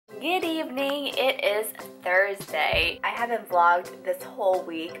Good evening, it is Thursday. I haven't vlogged this whole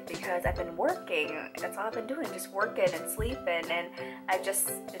week because I've been working. That's all I've been doing, just working and sleeping, and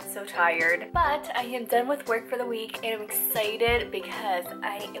it's so tired. But I am done with work for the week and I'm excited because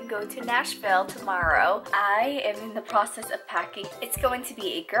I am going to Nashville tomorrow. I am in the process of packing. It's going to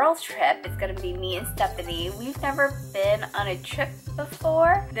be a girls trip. It's going to be me and Stephanie. We've never been on a trip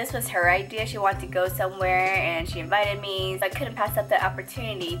before. This was her idea. She wanted to go somewhere and she invited me, so I couldn't pass up the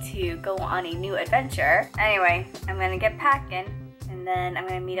opportunity to go on a new adventure. Anyway, I'm gonna get packing and then I'm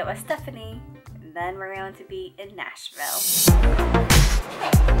gonna meet up with Stephanie and then we're going to be in Nashville.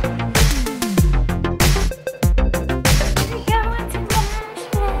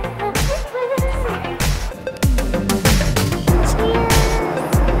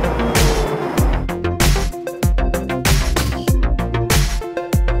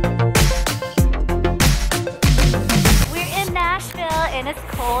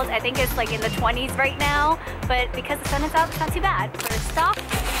 I think it's like in the 20s right now, but because the sun is out, it's not too bad. First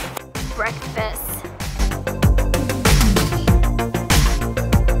off, breakfast.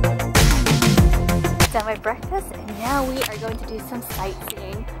 Done my breakfast, and now we are going to do some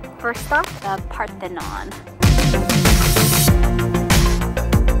sightseeing. First off, the Parthenon.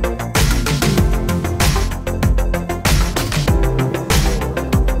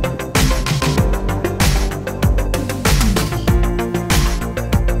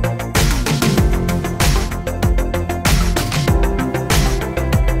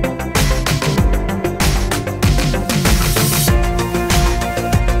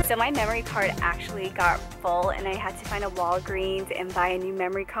 My memory card actually got full and I had to find a Walgreens and buy a new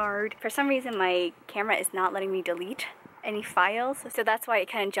memory card. For some reason my camera is not letting me delete any files, so that's why it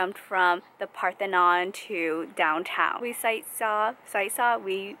kind of jumped from the Parthenon to downtown. We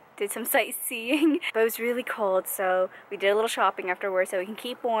we did some sightseeing, but it was really cold, so we did a little shopping afterwards so we can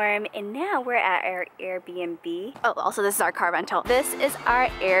keep warm, and now we're at our Airbnb. Oh, also this is our car rental. This is our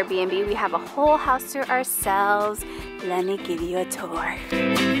Airbnb. We have a whole house to ourselves. Let me give you a tour.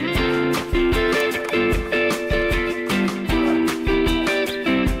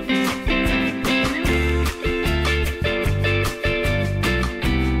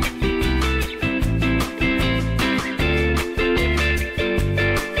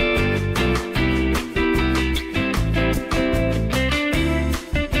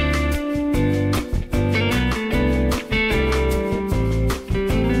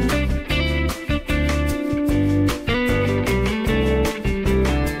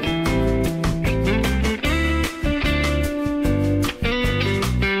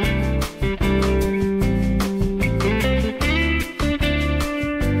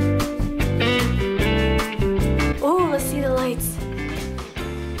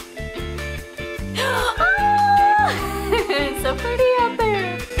 So pretty out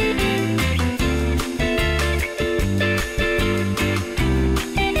there.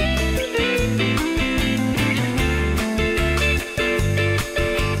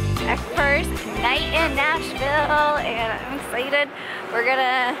 Our first night in Nashville, and I'm excited. We're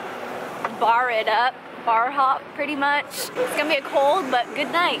gonna bar it up, bar hop pretty much. It's gonna be a cold but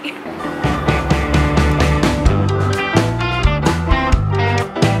good night.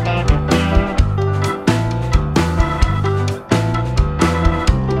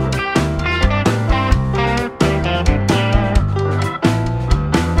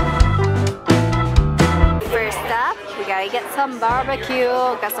 Get some barbecue,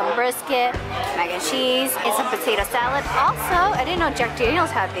 got some brisket, mac and cheese, and some potato salad. Also, I didn't know Jack Daniels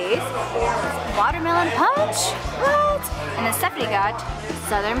had these. Watermelon punch, what? And then Stephanie got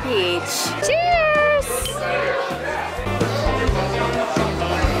Southern Peach. Cheers!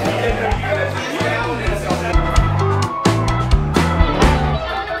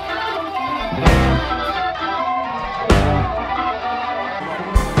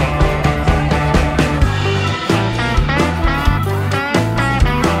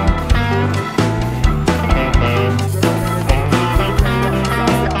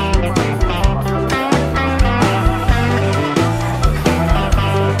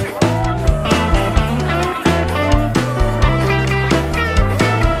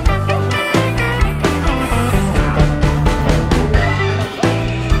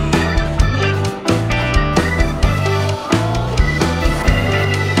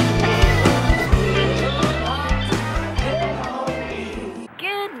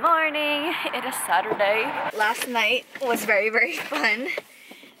 It is Saturday. Last night was very, very fun,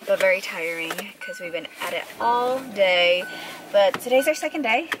 but very tiring because we've been at it all day. But today's our second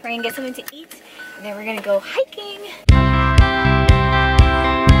day. We're gonna get something to eat and then we're gonna go hiking.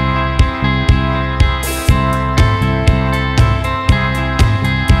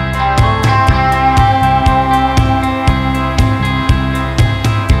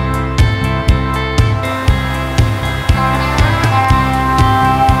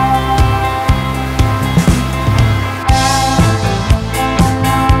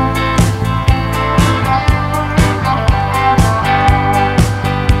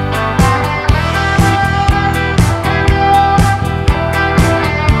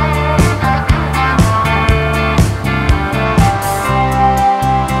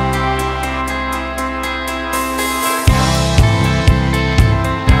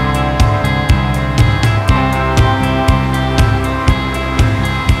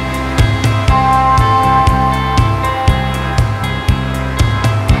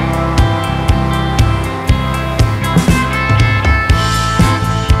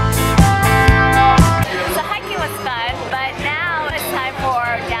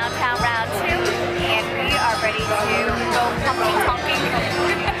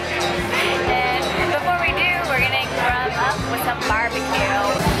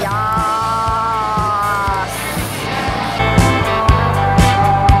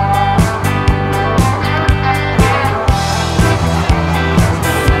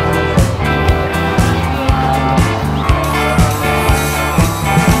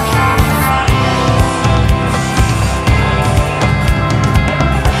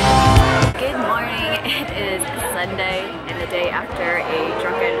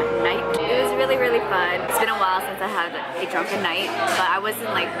 really fun. It's been a while since I had a drunken night, but I wasn't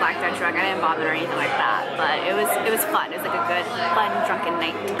like blacked out drunk. I didn't vomit or anything like that, but it was fun. It was like a good, fun drunken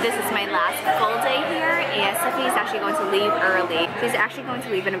night. This is my last full day here, and Stephanie's actually going to leave early. She's actually going to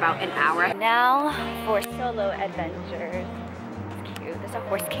leave in about an hour. Now for solo adventures. It's cute. There's a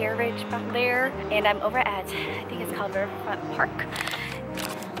horse carriage back there, and I'm over at, I think it's called Riverfront Park.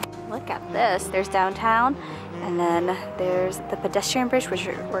 Look at this. There's downtown, and then there's the pedestrian bridge, which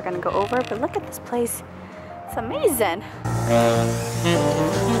we're gonna go over. But look at this place. It's amazing.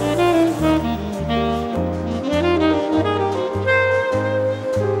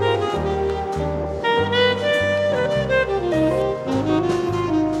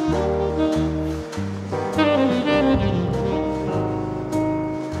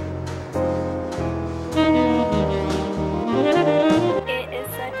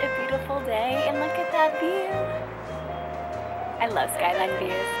 I love skyline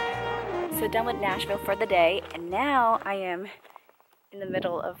views. So done with Nashville for the day, and now I am in the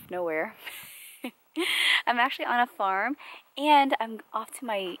middle of nowhere. I'm actually on a farm, and I'm off to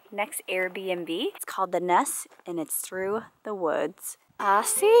my next Airbnb. It's called The Nest, and it's through the woods. I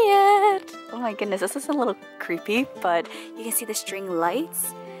see it! Oh my goodness, this is a little creepy, but you can see the string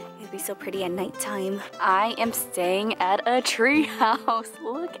lights. It'd be so pretty at nighttime. I am staying at a tree house.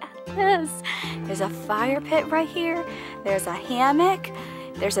 Look at this. There's a fire pit right here. There's a hammock.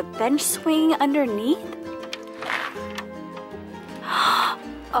 There's a bench swing underneath.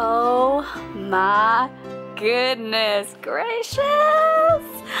 Oh my goodness gracious.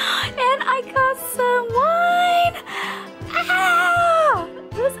 And I got some wine. Ah,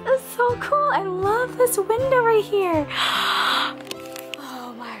 this is so cool. I love this window right here.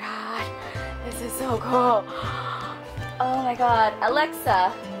 This is so cool. Oh my god.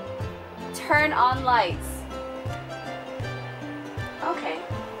 Alexa, turn on lights. Okay.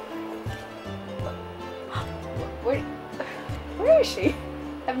 Where is she?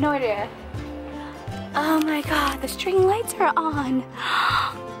 I have no idea. Oh my god, the string lights are on.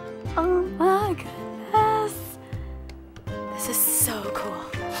 Oh my goodness. This is so cool.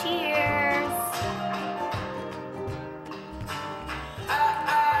 Cheers.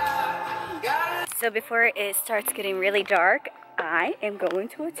 So before it starts getting really dark, I am going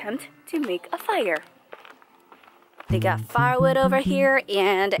to attempt to make a fire. They got firewood over here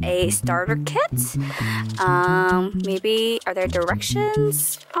and a starter kit. Maybe, are there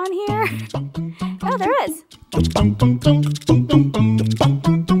directions on here? Oh, there is.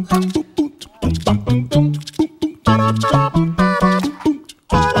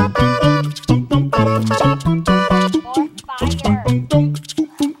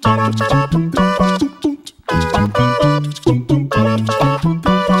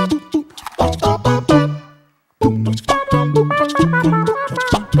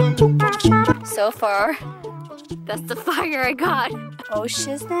 So far, that's the fire I got. Oh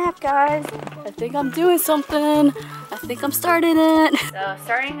shiznap, guys. I think I'm doing something. I think I'm starting it. So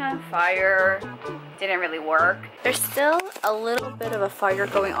starting a fire didn't really work. There's still a little bit of a fire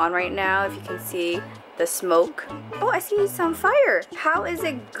going on right now, if you can see the smoke. Oh, I see some fire. How is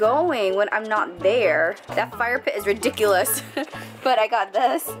it going when I'm not there? That fire pit is ridiculous. But I got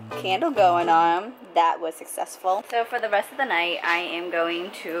this candle going on. That was successful. So for the rest of the night, I am going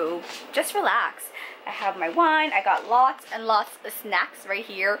to just relax. I have my wine. I got lots and lots of snacks right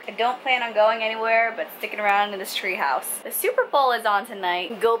here. I don't plan on going anywhere, but sticking around in this tree house. The Super Bowl is on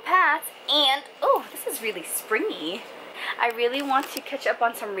tonight. Go Pats! And, oh, this is really springy. I really want to catch up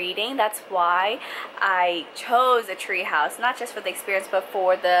on some reading. That's why I chose a tree house, not just for the experience, but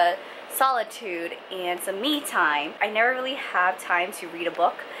for the solitude and some me time. I never really have time to read a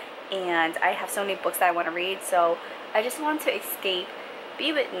book, and I have so many books that I want to read, so I just want to escape,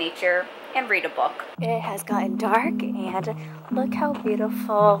 be with nature, and read a book. It has gotten dark, and look how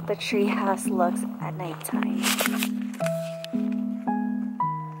beautiful the tree house looks at nighttime.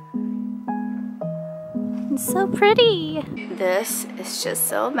 It's so pretty. This is just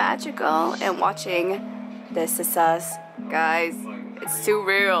so magical, and watching This Is Us, guys, it's too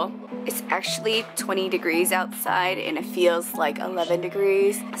real. It's actually 20 degrees outside and it feels like 11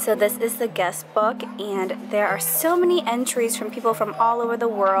 degrees. So this is the guest book, and there are so many entries from people from all over the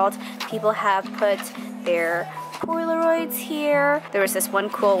world. People have put their Polaroids here. There was this one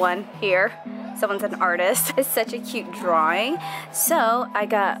cool one here. Someone's an artist. It's such a cute drawing. So I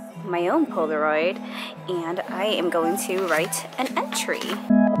got my own Polaroid, and I am going to write an entry.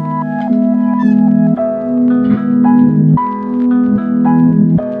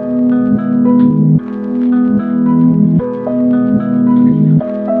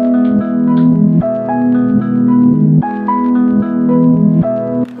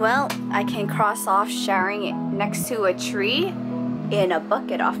 Well, I can cross off showering next to a tree in a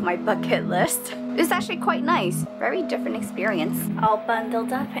bucket off my bucket list. It's actually quite nice. Very different experience. All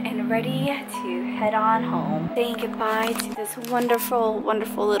bundled up and ready to head on home. Saying goodbye to this wonderful,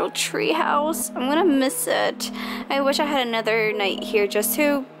 wonderful little tree house. I'm gonna miss it. I wish I had another night here just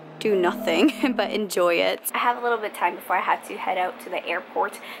to do nothing but enjoy it. I have a little bit of time before I have to head out to the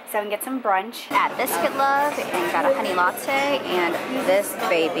airport so I can get some brunch at Biscuit Love and got a honey latte and this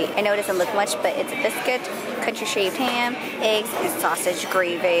baby. I know it doesn't look much, but it's a biscuit, country shaved ham, eggs, and sausage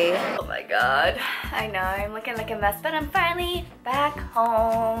gravy. Oh my god. I know I'm looking like a mess, but I'm finally back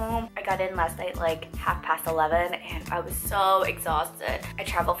home. I got in last night like 11:30 and I was so exhausted. I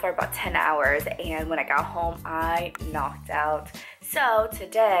traveled for about 10 hours and when I got home I knocked out. So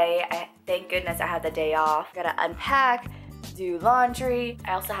today, thank goodness I had the day off. I gotta unpack, do laundry.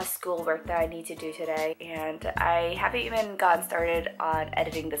 I also have schoolwork that I need to do today and I haven't even gotten started on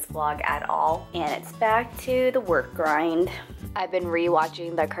editing this vlog at all. And it's back to the work grind. I've been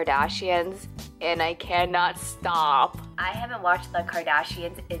rewatching The Kardashians and I cannot stop. I haven't watched The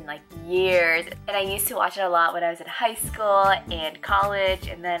Kardashians in like years and I used to watch it a lot when I was in high school and college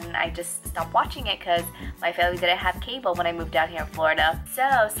and then I just stopped watching it because my family didn't have cable when I moved down here in Florida.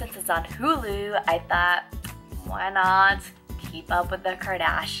 So since it's on Hulu, I thought, why not keep up with The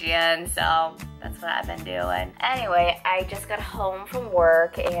Kardashians? So that's what I've been doing. Anyway, I just got home from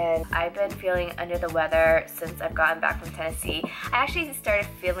work and I've been feeling under the weather since I've gotten back from Tennessee. I actually started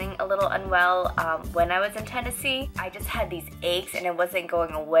feeling a little unwell when I was in Tennessee. I just had these aches and it wasn't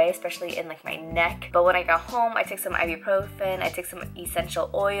going away, especially in like my neck. But when I got home, I took some ibuprofen, I took some essential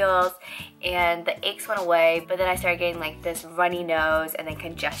oils, and the aches went away. But then I started getting like this runny nose and then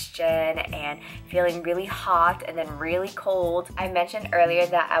congestion and feeling really hot and then really cold. I mentioned earlier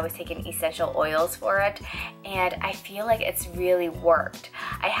that I was taking essential oils for it and I feel like it's really worked.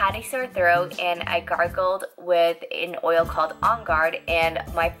 I had a sore throat and I gargled with an oil called On Guard and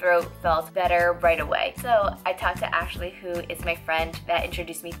my throat felt better right away. So I talked to Ashley, who is my friend that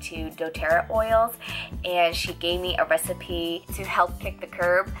introduced me to DoTerra oils, and she gave me a recipe to help kick the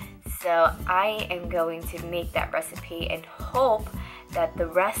curb. So I am going to make that recipe and hope that the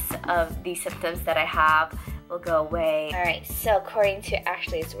rest of the symptoms that I have will go away. Alright, so according to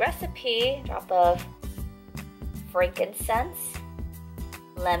Ashley's recipe, drop of frankincense,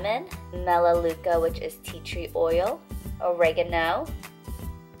 lemon, melaleuca, which is tea tree oil, oregano,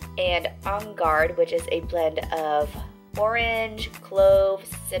 and On Guard, which is a blend of orange, clove,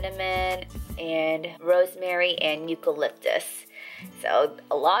 cinnamon, and rosemary and eucalyptus. So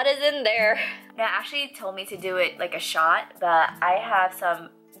a lot is in there. Now Ashley told me to do it like a shot, but I have some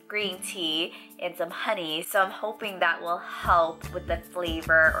green tea and some honey, so I'm hoping that will help with the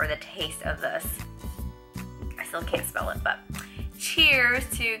flavor or the taste of this. I still can't smell it, but cheers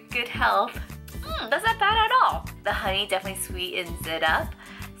to good health. That's not bad at all. The honey definitely sweetens it up,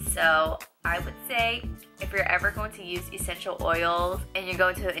 so I would say if you're ever going to use essential oils and you're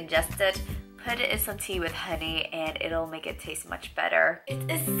going to ingest it, put it in some tea with honey and it'll make it taste much better.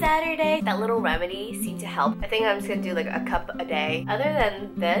 It's Saturday. That little remedy seemed to help. I think I'm just gonna do like a cup a day. Other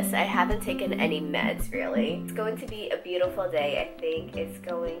than this, I haven't taken any meds really. It's going to be a beautiful day. I think it's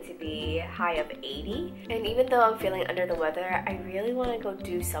going to be a high of 80. And even though I'm feeling under the weather, I really wanna go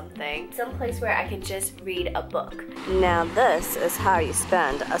do something. Someplace where I can just read a book. Now this is how you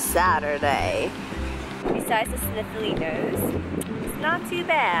spend a Saturday. Besides the sniffly nose, not too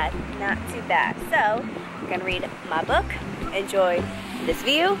bad, not too bad. So, I'm gonna read my book, enjoy this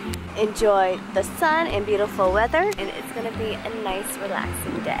view, enjoy the sun and beautiful weather, and it's gonna be a nice,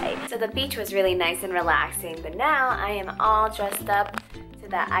 relaxing day. So the beach was really nice and relaxing, but now I am all dressed up so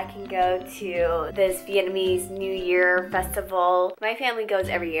that I can go to this Vietnamese New Year festival. My family goes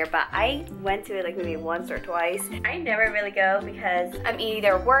every year, but I went to it like maybe once or twice. I never really go because I'm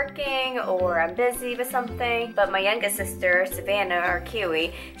either working or I'm busy with something. But my youngest sister, Savannah, or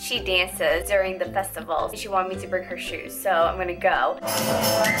Kiwi, she dances during the festival. She wanted me to bring her shoes, so I'm gonna go.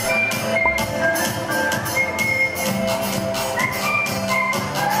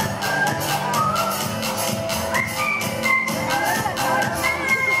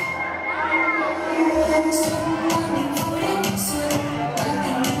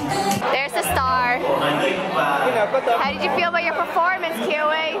 There's the star. How did you feel about your performance,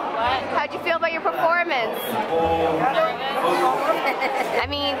 Kiwi? What? How did you feel about your performance? I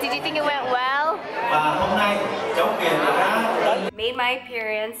mean, did you think it went well? Và hôm nay cháu Kiền đã made my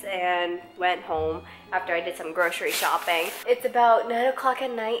appearance and went home after I did some grocery shopping. It's about 9 o'clock at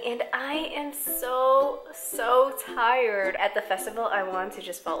night and I am so tired. At the festival, I want to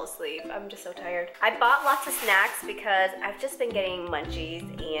just fall asleep. I'm just so tired. I bought lots of snacks because I've just been getting munchies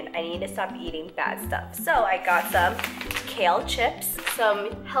and I need to stop eating bad stuff. So I got some kale chips,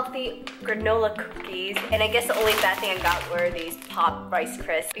 some healthy granola cookies, and I guess the only bad thing I got were these pop Rice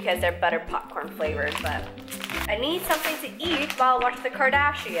Crisps because they're butter popcorn flavored, but I need something to eat while I watch the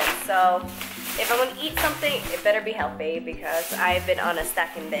Kardashians. So if I'm gonna eat something, it better be healthy because I've been on a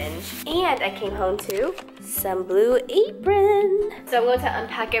stacking binge. And I came home to some Blue Apron. So I'm going to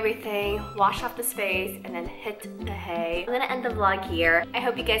unpack everything, wash off the space, and then hit the hay. I'm gonna end the vlog here. I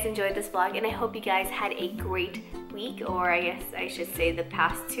hope you guys enjoyed this vlog and I hope you guys had a great week, or I guess I should say the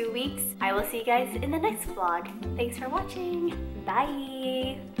past 2 weeks. I will see you guys in the next vlog. Thanks for watching.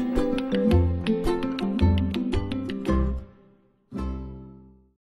 Bye.